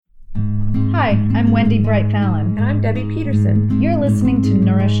Hi, I'm Wendy Bright Fallon. And I'm Debbie Peterson. You're listening to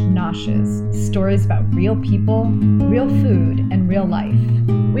Nourished Noshes, stories about real people, real food, and real life.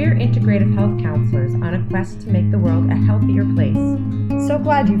 We're integrative health counselors on a quest to make the world a healthier place. So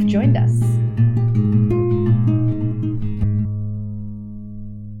glad you've joined us.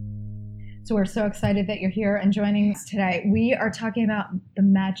 So we're so excited that you're here and joining us today. We are talking about the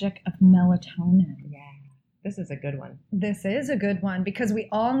magic of melatonin. Yeah, this is a good one. This is a good one because we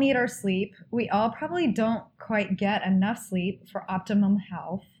all need our sleep. We all probably don't quite get enough sleep for optimum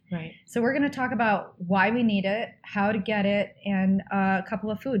health. Right. So we're going to talk about why we need it, how to get it, and a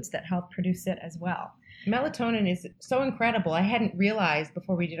couple of foods that help produce it as well. Melatonin is so incredible. I hadn't realized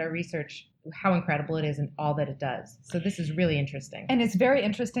before we did our research how incredible it is and all that it does. So this is really interesting. And it's very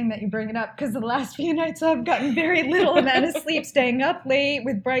interesting that you bring it up because the last few nights I've gotten very little amount of sleep, staying up late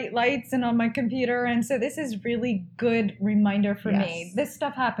with bright lights and on my computer. And so this is really good reminder for me. This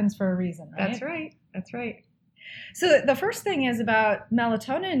stuff happens for a reason, right? That's right. That's right. So the first thing is about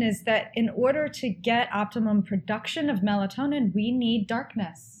melatonin is that in order to get optimum production of melatonin, we need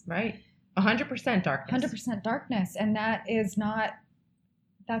darkness. Right. 100% darkness. 100% darkness. And that's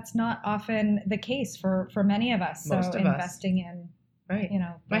not often the case for many of us. Most so of us. Investing in, right.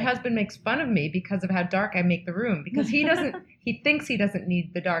 My husband makes fun of me because of how dark I make the room because he thinks he doesn't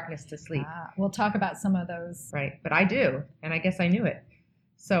need the darkness to sleep. We'll talk about some of those. Right. But I do. And I guess I knew it.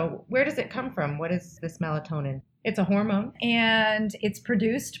 So where does it come from? What is this melatonin? It's a hormone. And it's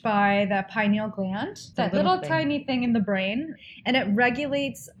produced by the pineal gland, that little tiny thing in the brain. And it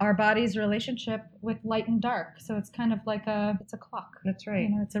regulates our body's relationship with light and dark. So it's kind of like it's a clock. That's right.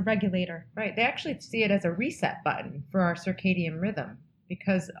 It's a regulator. Right. They actually see it as a reset button for our circadian rhythm.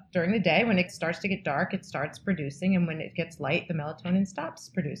 Because during the day, when it starts to get dark, it starts producing. And when it gets light, the melatonin stops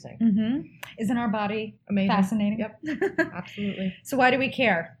producing. Mm-hmm. Isn't our body amazing? Fascinating? Yep. Absolutely. So why do we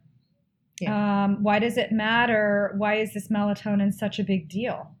care? Yeah. Why does it matter? Why is this melatonin such a big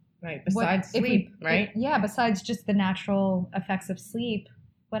deal? Right. Besides sleep, right? Besides just the natural effects of sleep,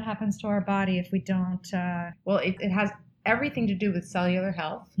 what happens to our body if we don't? Well, it has everything to do with cellular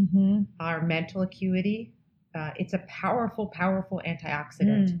health, mm-hmm. our mental acuity. It's a powerful, powerful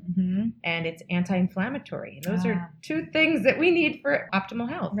antioxidant, mm-hmm. and it's anti-inflammatory. And those are two things that we need for optimal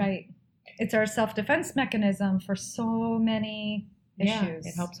health. Right. It's our self-defense mechanism for so many issues. Yeah,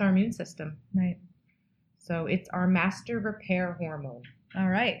 it helps our immune system. Right. So it's our master repair hormone. All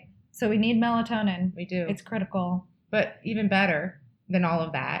right. So we need melatonin. We do. It's critical. But even better than all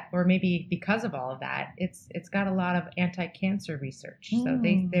of that, or maybe because of all of that, it's got a lot of anti-cancer research. So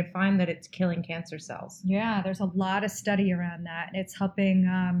they find that it's killing cancer cells. Yeah, there's a lot of study around that. It's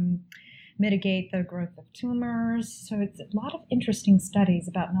helping mitigate the growth of tumors. So it's a lot of interesting studies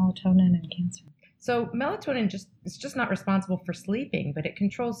about melatonin and cancer. So melatonin is just not responsible for sleeping, but it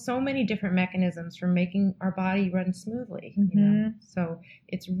controls so many different mechanisms for making our body run smoothly. Mm-hmm. So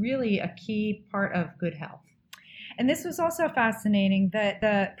it's really a key part of good health. And this was also fascinating that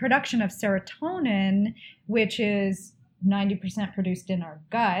the production of serotonin, which is 90% produced in our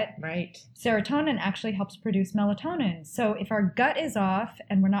gut, right? Serotonin actually helps produce melatonin. So if our gut is off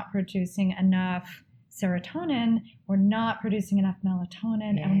and we're not producing enough serotonin, we're not producing enough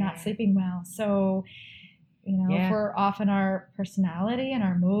melatonin, and we're not sleeping well. So, if we're off in our personality and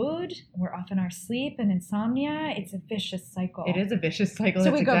our mood, we're off in our sleep and insomnia, it's a vicious cycle. It is a vicious cycle.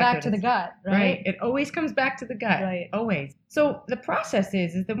 So we go back to the gut, right? Right. It always comes back to the gut. Right. Always. So the process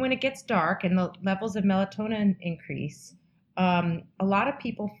is that when it gets dark and the levels of melatonin increase, a lot of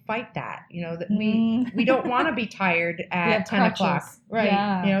people fight that, that we don't want to be tired at 10 o'clock, right?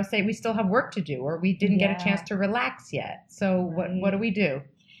 Yeah. Say we still have work to do, or we didn't get a chance to relax yet. So what do we do?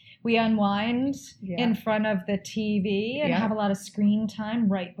 We unwind in front of the TV and have a lot of screen time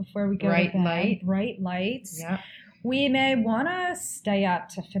right before we go to bed. Bright lights. Yeah. We may want to stay up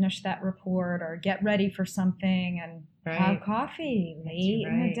to finish that report or get ready for something and have coffee late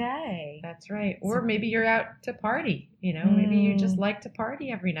in the day. That's right. Or maybe you're out to party. Maybe you just like to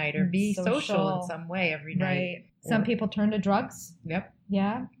party every night or be social in some way every night. Right. Some people turn to drugs. Yep.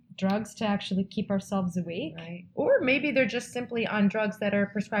 Yeah. Drugs to actually keep ourselves awake. Right. Or maybe they're just simply on drugs that are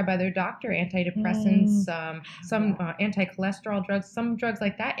prescribed by their doctor, antidepressants, some anti-cholesterol drugs. Some drugs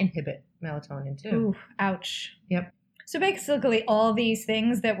like that inhibit melatonin too. Ooh, ouch. Yep. So basically all these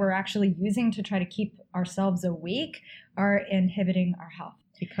things that we're actually using to try to keep ourselves awake are inhibiting our health.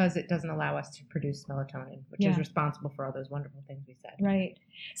 because it doesn't allow us to produce melatonin, which is responsible for all those wonderful things we said. Right.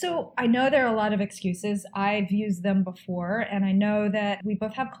 So I know there are a lot of excuses. I've used them before, and I know that we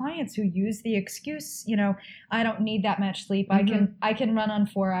both have clients who use the excuse, I don't need that much sleep. Mm-hmm. I can run on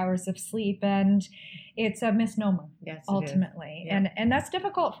 4 hours of sleep, and it's a misnomer. Yes, ultimately. Yeah. And that's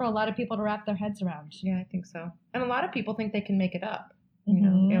difficult for a lot of people to wrap their heads around. Yeah, I think so. And a lot of people think they can make it up.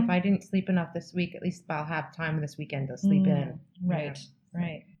 Mm-hmm. If I didn't sleep enough this week, at least I'll have time this weekend to sleep in. Right.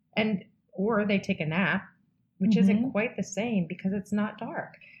 Right. Or they take a nap, which Mm-hmm. isn't quite the same because it's not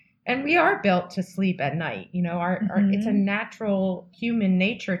dark. And we are built to sleep at night. It's a natural human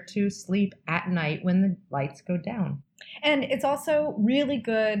nature to sleep at night when the lights go down. And it's also really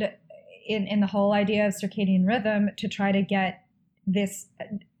good in the whole idea of circadian rhythm to try to get this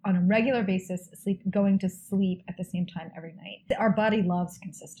on a regular basis, going to sleep at the same time every night. Our body loves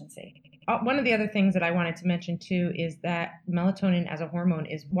consistency. One of the other things that I wanted to mention too is that melatonin as a hormone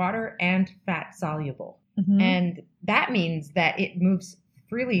is water and fat soluble. Mm-hmm. And that means that it moves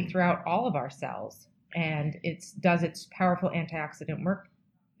freely throughout all of our cells, and it does its powerful antioxidant work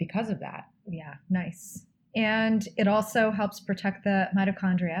because of that. Yeah, nice. And it also helps protect the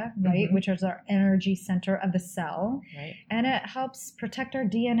mitochondria, right, Mm-hmm. which is our energy center of the cell. Right. And it helps protect our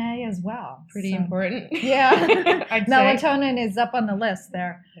DNA as well. Pretty important. Yeah. I'd say. Melatonin is up on the list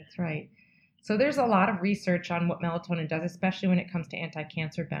there. That's right. So there's a lot of research on what melatonin does, especially when it comes to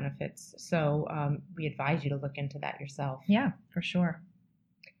anti-cancer benefits. So we advise you to look into that yourself. Yeah, for sure.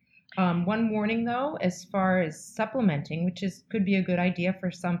 One warning, though, as far as supplementing, which could be a good idea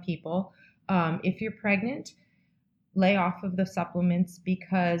for some people. If you're pregnant, lay off of the supplements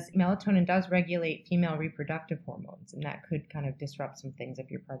because melatonin does regulate female reproductive hormones, and that could kind of disrupt some things if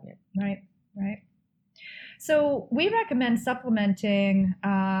you're pregnant. Right. So we recommend supplementing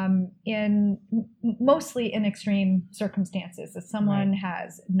mostly in extreme circumstances. If someone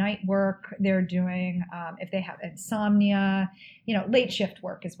has night work, they're doing, if they have insomnia, late shift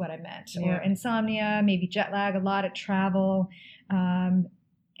work is what I meant, or insomnia, maybe jet lag, a lot of travel.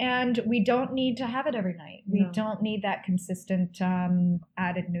 And we don't need to have it every night. We don't need that consistent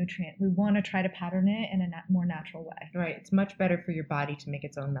added nutrient. We want to try to pattern it in a more natural way. Right. It's much better for your body to make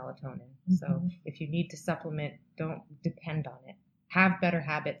its own melatonin. Mm-hmm. So if you need to supplement, don't depend on it. Have better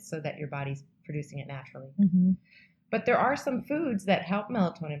habits so that your body's producing it naturally. Mm-hmm. But there are some foods that help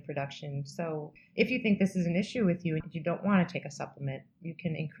melatonin production. So if you think this is an issue with you and you don't want to take a supplement, you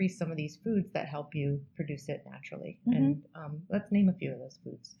can increase some of these foods that help you produce it naturally. Mm-hmm. And let's name a few of those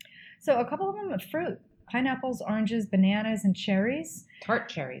foods. So a couple of them are fruit: pineapples, oranges, bananas, and cherries. Tart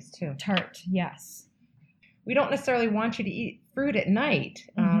cherries, too. Tart, yes. We don't necessarily want you to eat fruit at night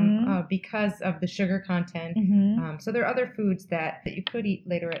because of the sugar content. Mm-hmm. So there are other foods that you could eat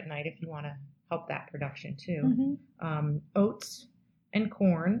later at night if you want to help that production too. Mm-hmm. Oats and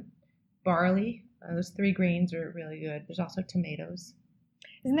corn, barley, those three grains are really good. There's also tomatoes.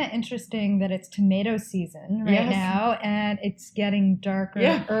 Isn't that interesting that it's tomato season right now and it's getting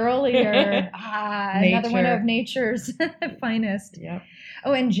darker earlier? Another one of nature's finest. Yep.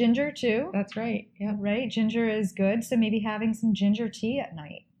 Oh, and ginger too. That's right. Yeah. Right. Ginger is good. So maybe having some ginger tea at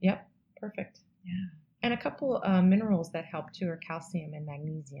night. Yep. Perfect. Yeah. And a couple minerals that help too are calcium and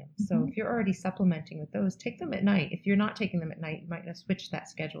magnesium. So if you're already supplementing with those, take them at night. If you're not taking them at night, you might want to switch that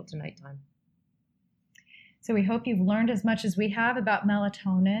schedule to nighttime. So we hope you've learned as much as we have about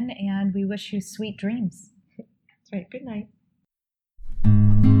melatonin, and we wish you sweet dreams. That's right. Good night.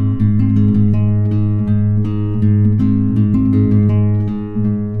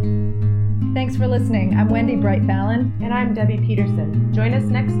 Thanks for listening. I'm Wendy Bright Fallon. And I'm Debbie Peterson. Join us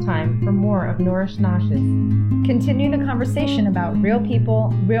next time for more of Nourish Noshes. Continue the conversation about real people,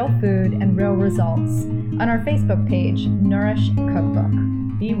 real food, and real results on our Facebook page, Nourish Cookbook.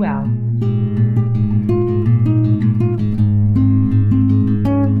 Be well.